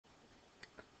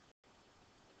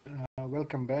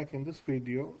welcome back. In this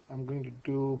video, I'm going to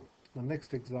do the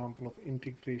next example of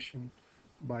integration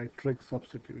by trig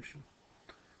substitution.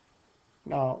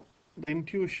 Now, the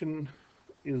intuition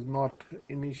is not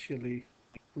initially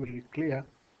very clear,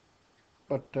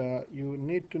 but you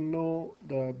need to know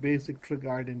the basic trig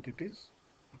identities,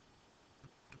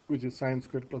 which is sine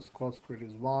squared plus cos squared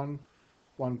is 1,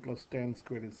 1 plus tan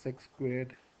squared is sec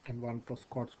squared, and 1 plus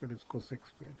cot squared is cosec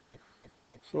squared.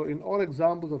 So in all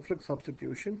examples of trig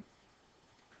substitution,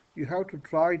 you have to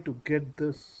try to get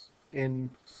this in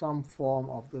some form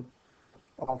of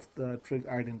the trig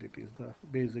identities, the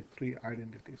basic three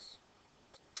identities.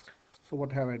 So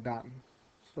what have I done?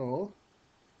 So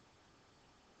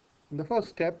in the first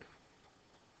step,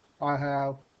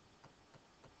 I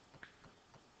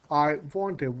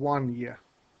want a 1 year.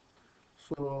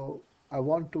 So I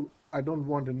don't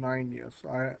want a 9 years.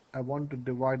 So I want to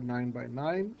divide 9 by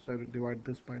 9. So I will divide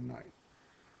this by 9.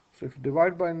 So if you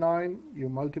divide by 9, you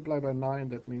multiply by 9,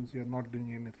 that means you're not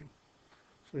doing anything.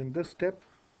 So in this step,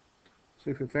 so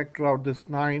if you factor out this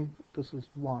 9, this is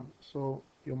 1. So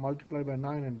you multiply by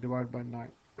 9 and divide by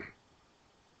 9,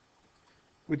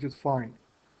 which is fine.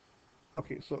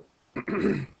 Okay, so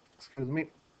excuse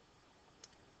me.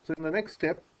 So in the next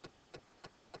step,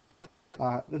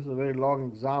 this is a very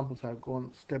long example, so I've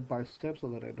gone step by step so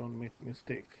that I don't make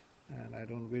mistake and I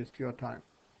don't waste your time.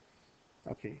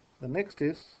 Okay, the next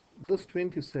is this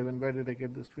 27. Where did I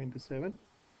get this 27?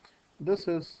 This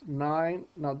is 9.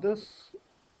 Now this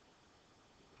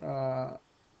the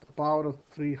power of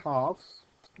 3 halves,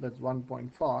 that's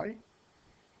 1.5,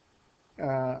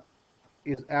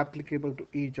 is applicable to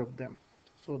each of them.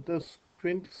 So this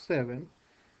 27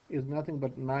 is nothing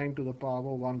but 9 to the power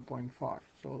 1.5.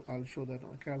 So I'll show that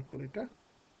on a calculator.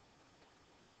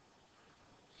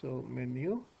 So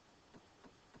menu,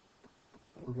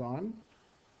 run.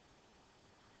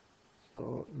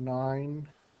 So 9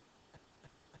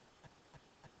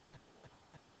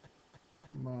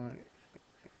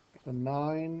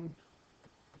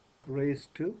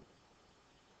 raised to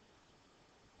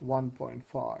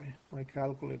 1.5. My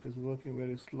calculator is working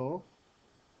very slow.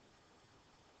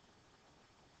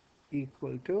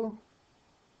 Equal to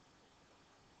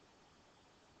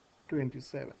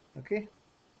 27. Okay,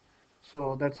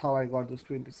 so that's how I got this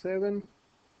 27.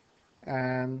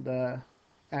 And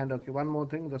okay, one more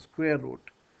thing, the square root.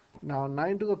 Now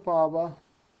 9 to the power,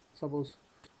 suppose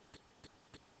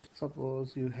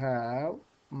you have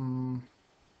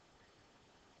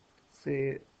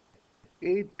say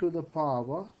 8 to the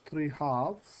power 3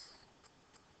 halves.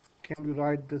 Can we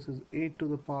write this as 8 to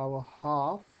the power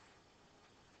half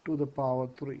to the power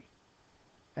 3,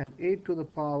 and 8 to the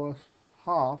power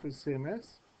half is same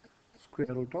as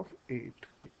square root of 8.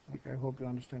 Okay, I hope you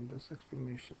understand this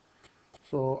explanation.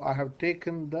 So I have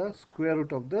taken the square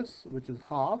root of this, which is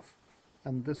half,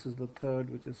 and this is the third,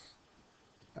 which is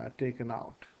taken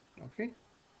out. Okay,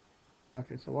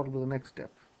 so what will be the next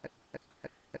step?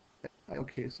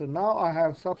 Okay, so now I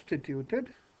have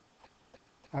substituted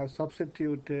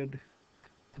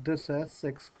this as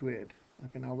sec squared.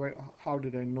 Okay, now how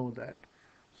did I know that?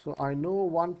 So I know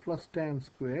 1 plus tan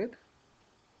squared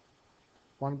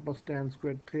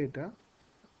theta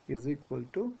is equal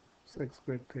to sec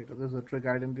squared theta. This is a trig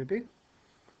identity.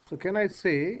 So can I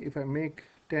say, if I make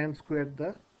tan squared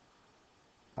the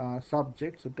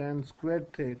subject, so tan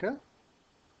squared theta,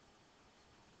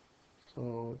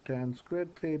 tan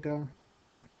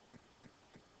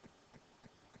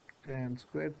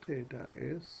squared theta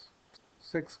is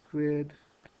sec squared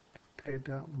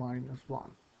theta minus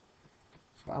 1.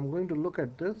 So I'm going to look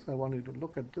at this. I want you to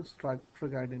look at this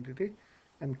trig identity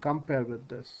and compare with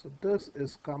this. So this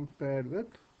is compared with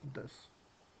this.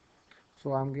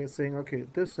 So I'm saying, okay,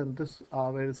 this and this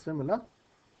are very similar.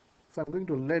 So I'm going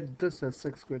to let this as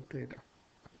sec squared theta.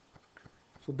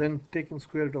 So then taking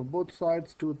square root of both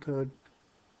sides, 2/3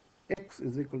 x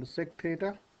is equal to sec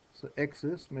theta. So x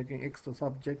is making x the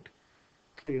subject,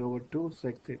 3/2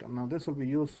 sec theta. Now this will be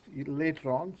used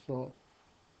later on. So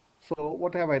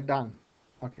what have I done?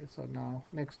 Okay, so now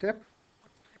next step,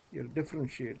 you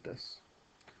differentiate this.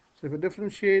 So if you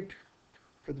differentiate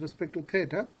with respect to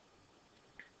theta,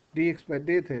 dx by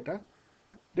d theta,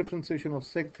 differentiation of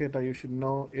sec theta you should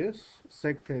know is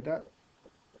sec theta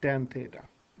tan theta.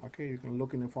 Okay, you can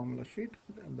look in the formula sheet,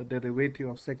 and the derivative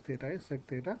of sec theta is sec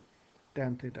theta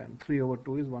tan theta, and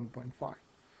 3/2 is 1.5.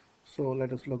 So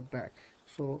let us look back.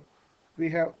 So we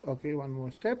have, okay, one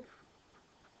more step.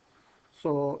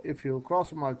 So if you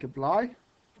cross multiply,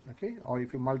 okay, or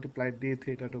if you multiply d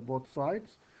theta to both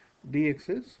sides, dx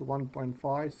is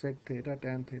 1.5 sec theta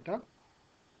tan theta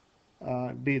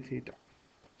d theta.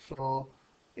 So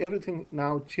everything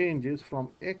now changes from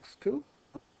x to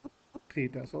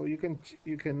theta. So you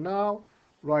can now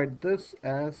write this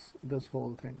as this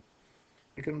whole thing.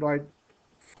 You can write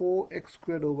 4x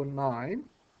squared over 9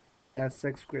 as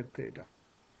sec squared theta.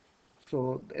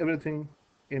 So everything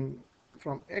in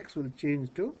from x will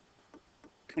change to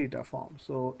theta form.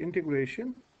 So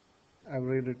integration, I've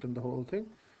rewritten the whole thing.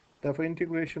 Therefore,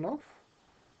 integration of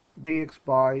dx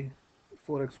by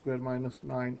 4x squared minus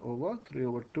 9 over 3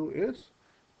 over 2 is,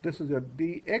 this is your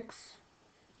dx,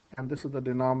 and this is the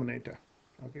denominator,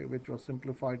 okay, which was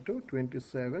simplified to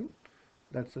 27.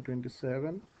 That's the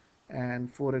 27,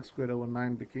 and 4x squared over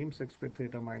 9 became sec squared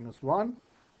theta minus 1,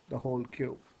 the whole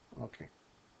cube. Okay,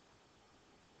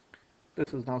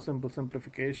 this is now simple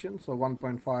simplification. So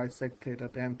 1.5 sec theta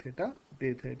tan theta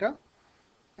d theta,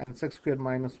 and sec squared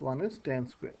minus 1 is tan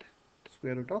squared,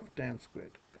 square root of tan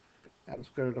squared, and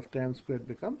square root of tan squared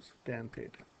becomes tan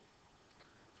theta.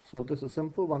 So this is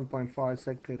simple, 1.5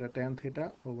 sec theta tan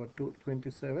theta over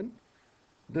 27.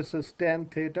 This is tan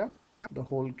theta, the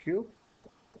whole cube,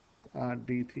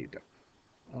 d theta.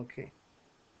 Okay,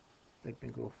 let me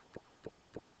go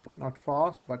not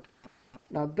fast, but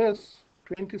now this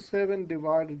 27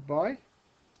 divided by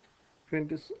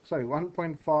 20, sorry,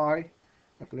 1.5. Okay,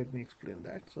 let me explain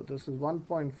that. So this is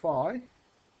 1.5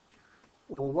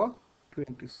 over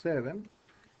 27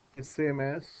 is same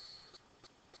as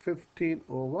 15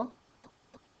 over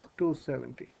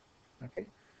 270. Okay,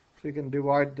 so you can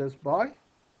divide this by,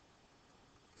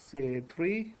 say,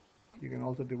 3. You can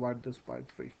also divide this by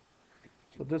 3.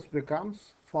 So this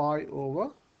becomes 5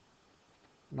 over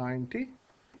 90,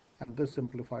 and this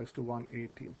simplifies to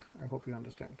 1/18. I hope you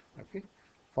understand. Okay,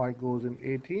 5 goes in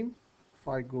 18,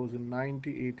 5 goes in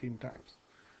 90 18 times.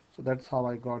 So that's how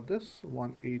I got this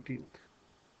 1/18.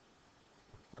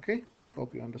 Okay,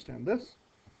 hope you understand this.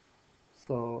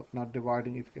 So not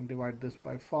dividing, if you can divide this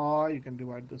by 5, you can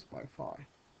divide this by 5,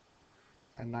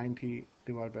 and 90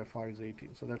 divided by 5 is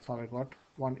 18. So that's how I got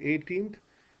 1/18.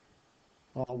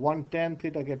 1 tan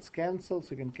theta gets cancelled,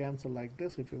 so you can cancel like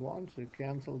this if you want. So you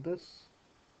cancel this,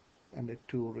 and the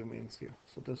 2 remains here.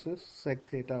 So this is sec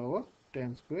theta over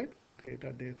tan squared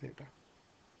theta d theta.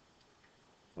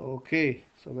 Okay,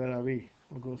 so where are we?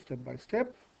 We'll go step by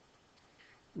step.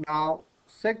 Now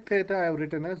sec theta I have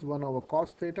written as 1 over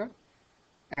cos theta,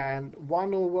 and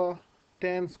 1 over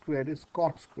tan squared is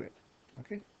cot squared.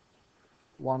 Okay,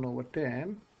 1 over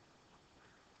tan,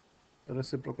 the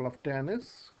reciprocal of tan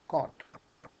is cot.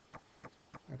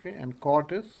 Okay, and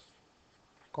cot is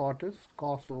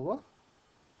cos over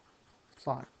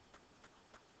sine.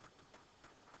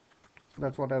 So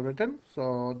that's what I've written.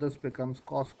 So this becomes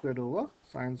cos squared over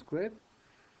sine squared.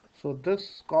 So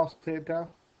this cos theta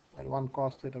and 1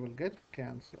 cos theta will get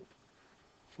cancelled.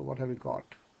 So what have we got?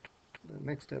 The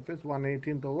next step is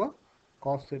 1/18 over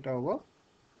cos theta over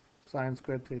sine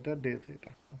squared theta d theta.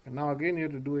 Okay, now again you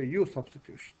have to do a u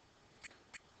substitution.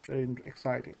 Very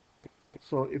exciting.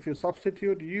 So if you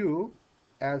substitute u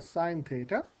as sine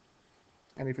theta,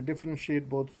 and if you differentiate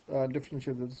both,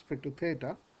 differentiate with respect to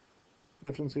theta,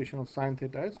 differentiation of sine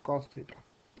theta is cos theta.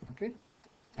 Okay,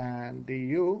 and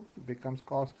du becomes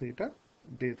cos theta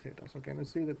d theta. So can you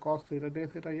see the cos theta d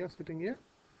theta here sitting here?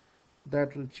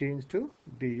 That will change to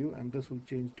du, and this will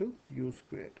change to u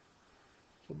squared.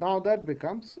 So now that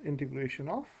becomes integration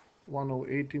of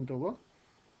 1/18 over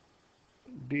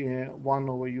 1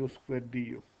 over u squared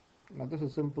du. Now this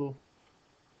is simple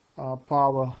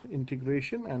power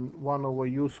integration, and 1 over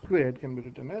u squared can be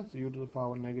written as u to the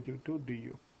power negative 2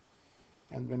 du.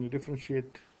 And when you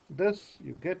differentiate this,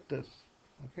 you get this.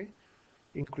 Okay,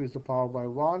 increase the power by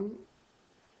 1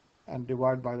 and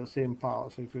divide by the same power.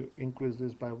 So if you increase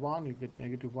this by 1, you get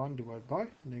negative 1 divided by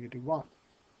negative 1.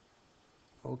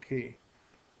 Okay,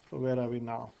 so where are we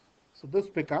now? So this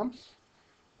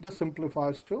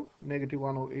simplifies to negative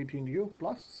 1 over 18u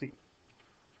plus c.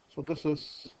 So this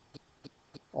is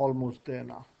almost there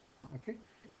now. Okay,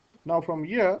 now from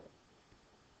here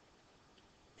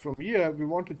we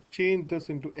want to change this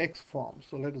into x form.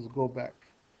 So let us go back.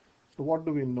 So what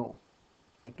do we know?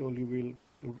 I told you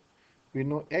we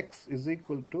know x is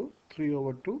equal to 3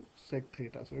 over 2 sec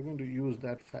theta. So we're going to use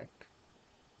that fact.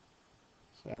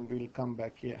 So and we'll come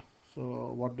back here.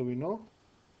 So what do we know?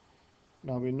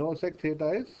 Now we know sec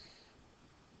theta is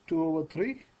 2 over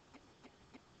 3.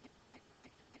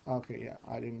 Okay, yeah,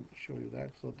 I didn't show you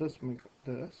that. So this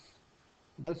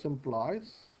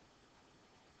implies,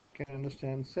 can you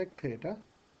understand, sec theta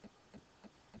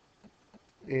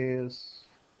is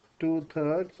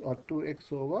 2/3 or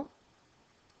 2x over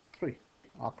 3.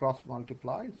 Cross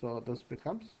multiply. So this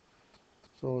becomes,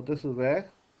 so this is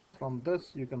where, from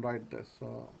this you can write this.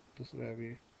 So this is where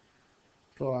we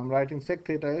So I'm writing sec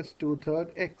theta is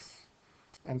 2/3 x,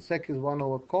 and sec is 1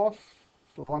 over cos.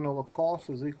 So 1 over cos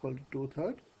is equal to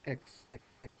 2/3 x.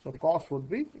 So cos would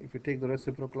be, if you take the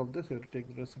reciprocal of this, you have to take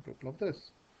the reciprocal of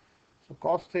this. So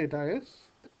cos theta is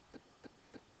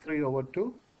 3 over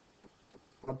 2,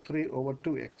 or 3 over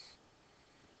 2x.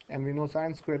 And we know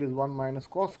sine squared is 1 minus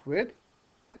cos squared.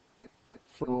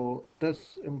 So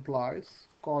this implies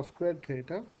cos squared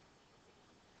theta,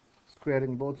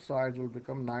 squaring both sides, will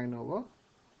become 9 over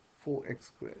 4x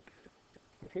squared.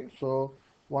 Okay, so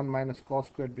 1 minus cos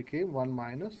squared became 1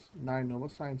 minus 9 over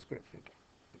sine squared theta.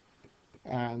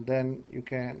 And then you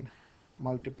can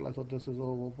multiply, so this is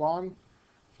over 1.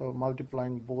 So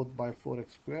multiplying both by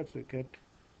 4x squared, so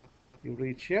you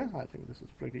reach here. I think this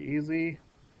is pretty easy.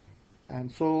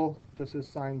 And so this is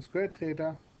sine squared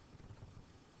theta.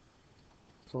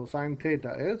 So sine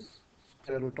theta is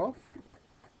square root of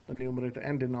the numerator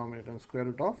and denominator, and square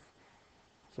root of,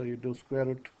 so you do square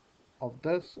root of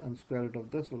this, and square root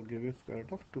of this will give you square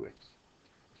root of 2x.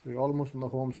 So you're almost in the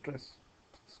home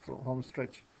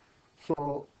stretch.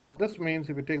 So this means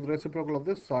if you take the reciprocal of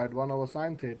this side, 1 over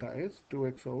sine theta is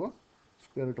 2x over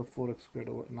square root of 4x squared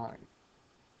over 9.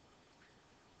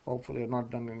 Hopefully you're not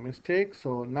done any mistake.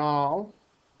 So now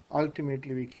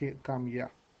ultimately we come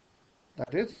here.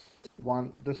 That is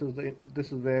 1. This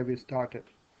is where we started,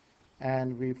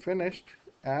 and we finished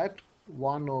at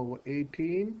 1 over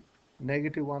 18,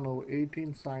 negative 1 over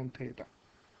 18 sine theta.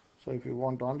 So if you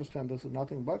want to understand, this is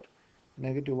nothing but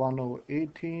negative 1 over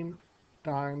 18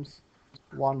 times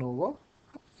 1 over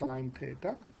sine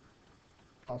theta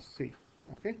plus c.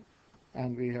 Okay,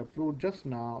 and we have proved just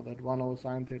now that 1 over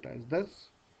sine theta is this,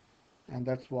 and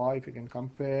that's why if you can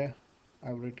compare,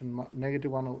 I've written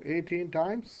negative 1 over 18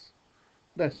 times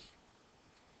this,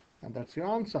 and that's your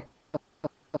answer.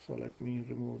 So let me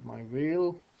remove my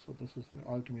veil. So this is the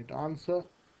ultimate answer,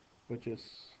 which is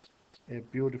a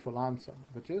beautiful answer,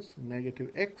 which is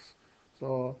negative x.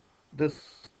 So this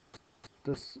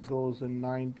goes in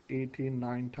 9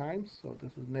 times. So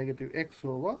this is negative x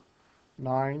over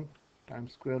 9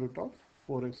 times square root of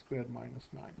 4x squared minus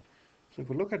 9. So if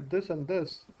you look at this and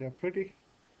this, they are pretty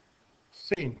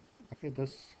same. Okay,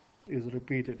 this is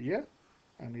repeated here,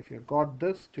 and if you got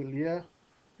this till here,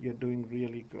 you're doing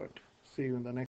really good. See you in the next